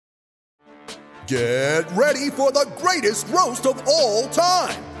Get ready for the greatest roast of all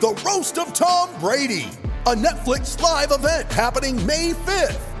time, the Roast of Tom Brady, a Netflix live event happening May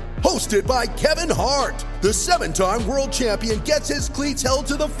 5th. Hosted by Kevin Hart, the 7-time world champion gets his cleats held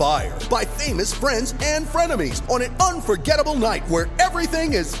to the fire by famous friends and frenemies on an unforgettable night where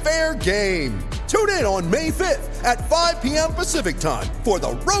everything is fair game. Tune in on May 5th at 5 p.m. Pacific time for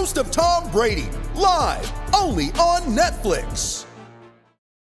the Roast of Tom Brady, live only on Netflix.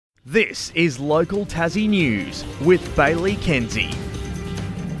 This is Local Tassie News with Bailey Kenzie.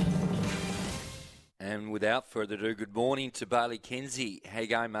 And without further ado, good morning to Bailey Kenzie. How you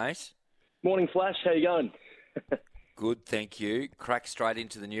going, mate? Morning, Flash. How you going? Good, thank you. Crack straight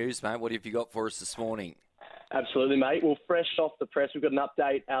into the news, mate. What have you got for us this morning? Absolutely, mate. Well, fresh off the press, we've got an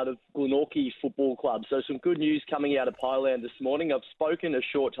update out of Glenorchy Football Club. So some good news coming out of Pyland this morning. I've spoken a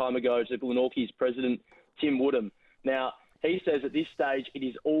short time ago to Glenorchy's president, Tim Woodham. Now, he says at this stage it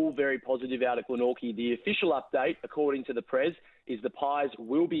is all very positive out of Glenorchy. The official update, according to the Prez, is the Pies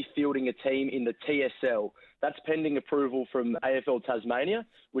will be fielding a team in the TSL. That's pending approval from AFL Tasmania,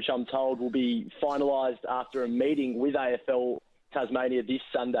 which I'm told will be finalised after a meeting with AFL Tasmania this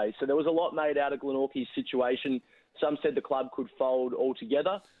Sunday. So there was a lot made out of Glenorchy's situation. Some said the club could fold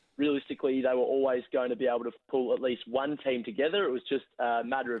altogether. Realistically, they were always going to be able to pull at least one team together. It was just a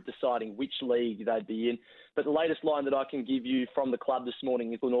matter of deciding which league they'd be in. But the latest line that I can give you from the club this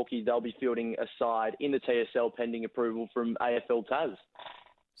morning is Glenorchy, they'll be fielding a side in the TSL pending approval from AFL Tas.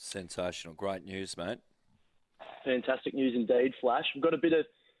 Sensational. Great news, mate. Fantastic news indeed, Flash. We've got a bit of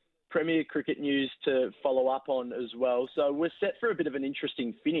Premier Cricket news to follow up on as well. So we're set for a bit of an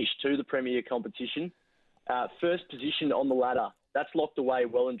interesting finish to the Premier competition. First position on the ladder. That's locked away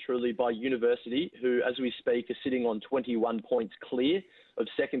well and truly by University, who, as we speak, are sitting on 21 points clear of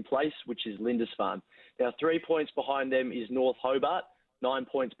second place, which is Lindisfarne. Now, 3 points behind them is North Hobart. 9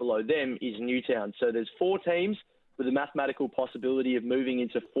 points below them is Newtown. So there's 4 teams with a mathematical possibility of moving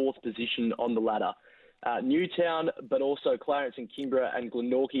into fourth position on the ladder. Newtown, but also Clarence and Kimbra and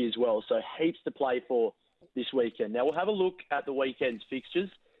Glenorchy as well. So heaps to play for this weekend. Now, we'll have a look at the weekend's fixtures.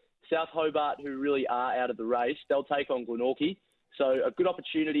 South Hobart, who really are out of the race, they'll take on Glenorchy. So a good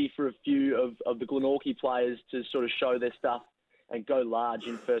opportunity for a few of the Glenorchy players to sort of show their stuff and go large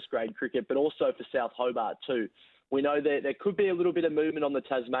in first-grade cricket, but also for South Hobart too. We know that there could be a little bit of movement on the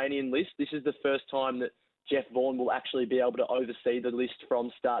Tasmanian list. This is the first time that Jeff Vaughan will actually be able to oversee the list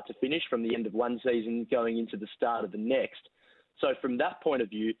from start to finish, from the end of one season going into the start of the next. So from that point of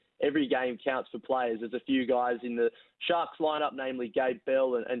view, every game counts for players. There's a few guys in the Sharks lineup, namely Gabe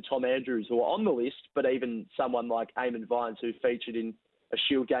Bell and Tom Andrews, who are on the list, but even someone like Eamon Vines, who featured in a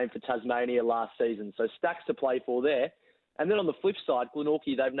Shield game for Tasmania last season. So stacks to play for there. And then on the flip side,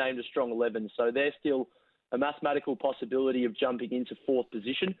 Glenorchy, they've named a strong 11, so they're still a mathematical possibility of jumping into fourth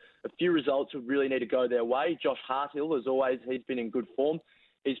position. A few results would really need to go their way. Josh Harthill, as always, he's been in good form.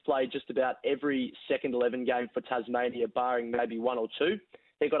 He's played just about every second 11 game for Tasmania, barring maybe one or two.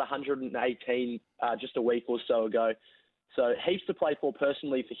 He got 118 just a week or so ago. So heaps to play for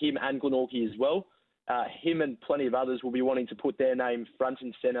personally for him and Glenorchy as well. Him and plenty of others will be wanting to put their name front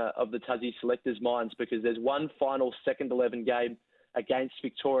and centre of the Tassie selectors' minds, because there's one final second 11 game against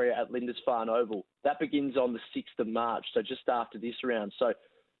Victoria at Lindisfarne Oval. That begins on the 6th of March, so just after this round. So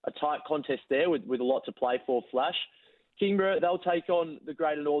a tight contest there with a lot to play for, Flash. Kingborough, they'll take on the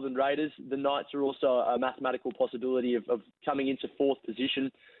Greater Northern Raiders. The Knights are also a mathematical possibility of coming into fourth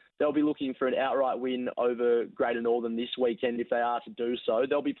position. They'll be looking for an outright win over Greater Northern this weekend if they are to do so.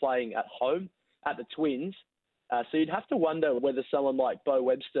 They'll be playing at home at the Twins. So you'd have to wonder whether someone like Bo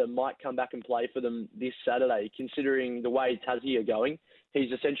Webster might come back and play for them this Saturday, considering the way Tassie are going.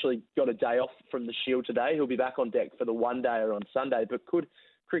 He's essentially got a day off from the Shield today. He'll be back on deck for the one-dayer on Sunday. But could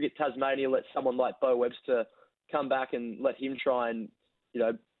Cricket Tasmania let someone like Bo Webster come back and let him try and,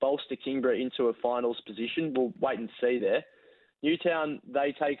 bolster Kingborough into a finals position? We'll wait and see there. Newtown,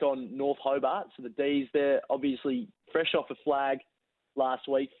 they take on North Hobart. So the D's, they're obviously fresh off a flag last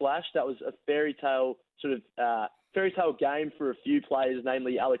week, Flash. That was a fairy tale game for a few players,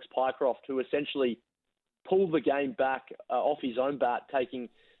 namely Alex Pycroft, who essentially pulled the game back off his own bat, taking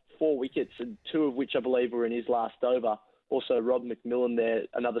 4 wickets, and 2 of which I believe were in his last over. Also, Rob McMillan there,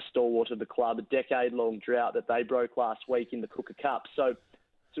 another stalwart of the club, a decade-long drought that they broke last week in the Cooker Cup. So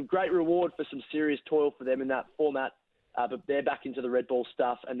some great reward for some serious toil for them in that format, but they're back into the red ball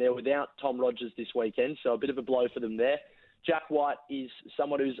stuff, and they're without Tom Rogers this weekend, so a bit of a blow for them there. Jack White is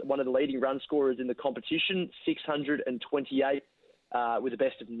someone who's one of the leading run scorers in the competition, 628 with a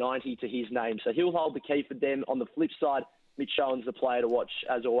best of 90 to his name. So he'll hold the key for them. On the flip side, Mitch Owen's the player to watch,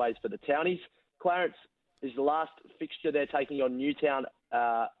 as always, for the Townies. Clarence is the last fixture. They're taking on Newtown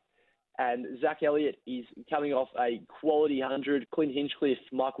And Zach Elliott is coming off a quality 100. Clint Hinchcliffe,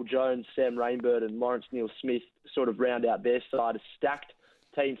 Michael Jones, Sam Rainbird and Lawrence Neal-Smith sort of round out their side. A stacked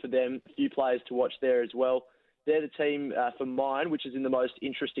team for them. A few players to watch there as well. They're the team for mine, which is in the most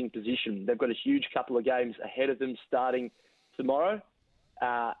interesting position. They've got a huge couple of games ahead of them starting tomorrow,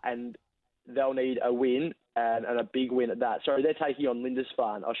 and they'll need a win and a big win at that. Sorry, they're taking on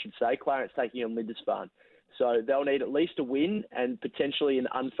Lindisfarne, I should say. Clarence taking on Lindisfarne. So they'll need at least a win and potentially an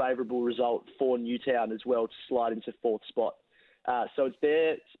unfavourable result for Newtown as well to slide into fourth spot. So it's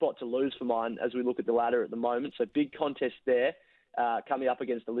their spot to lose for mine as we look at the ladder at the moment. So big contest there coming up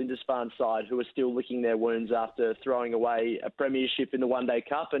against the Lindisfarne side, who are still licking their wounds after throwing away a premiership in the One Day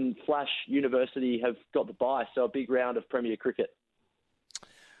Cup, and Flash University have got the bye. So a big round of Premier cricket.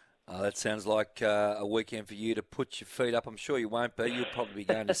 That sounds like a weekend for you to put your feet up. I'm sure you won't be. You'll probably be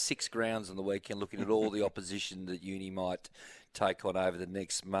going to 6 grounds on the weekend looking at all the opposition that Uni might take on over the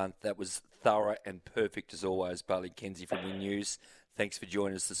next month. That was thorough and perfect as always, Bailey Kenzie from Win News. Thanks for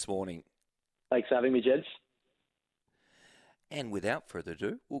joining us this morning. Thanks for having me, gents. And without further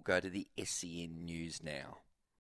ado, we'll go to the SEN News now.